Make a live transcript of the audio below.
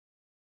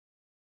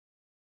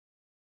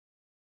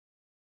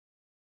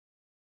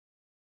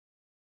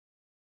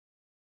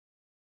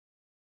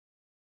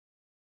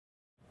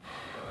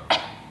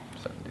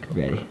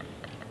Ready.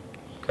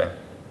 Okay.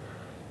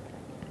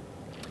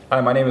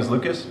 Hi, my name is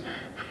Lucas.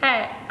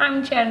 Hi,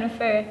 I'm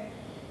Jennifer.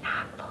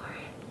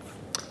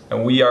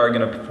 And we are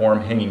going to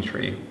perform Hanging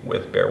Tree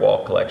with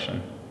BearWall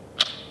Collection.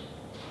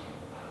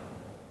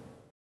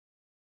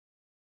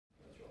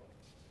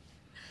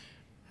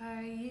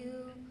 Are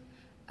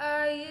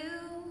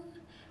you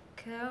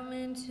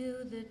coming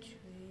to the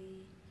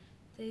tree?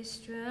 They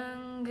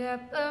strung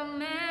up a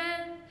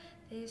man,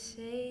 they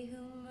say, who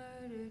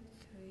murdered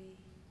 3.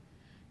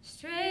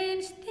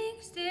 Strange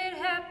things did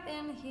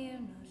happen here,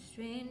 no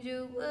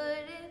stranger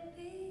would it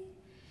be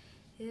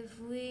if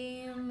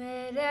we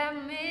met at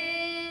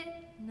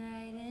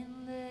midnight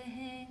in the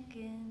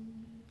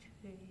hanging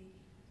tree.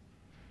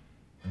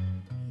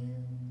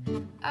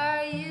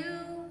 Are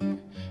you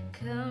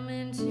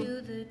coming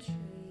to the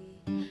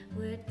tree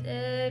where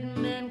dead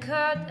men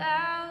called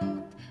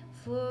out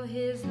for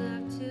his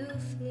love to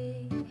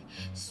flee?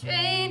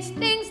 Strange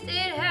things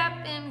did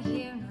happen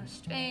here, no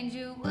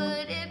stranger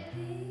would it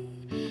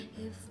be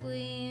if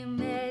we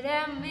met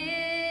at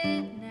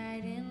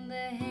midnight in the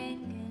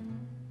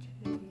hanging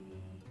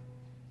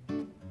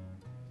tree.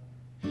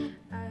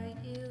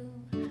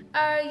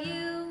 Are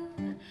you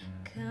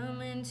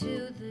coming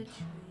to the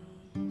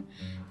tree?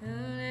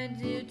 Gonna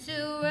do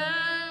to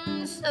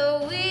run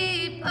so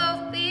we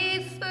both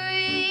be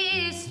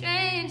free.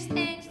 Strange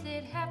things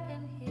did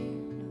happen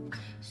here, no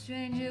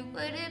stranger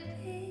would it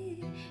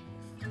be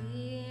if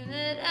we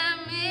met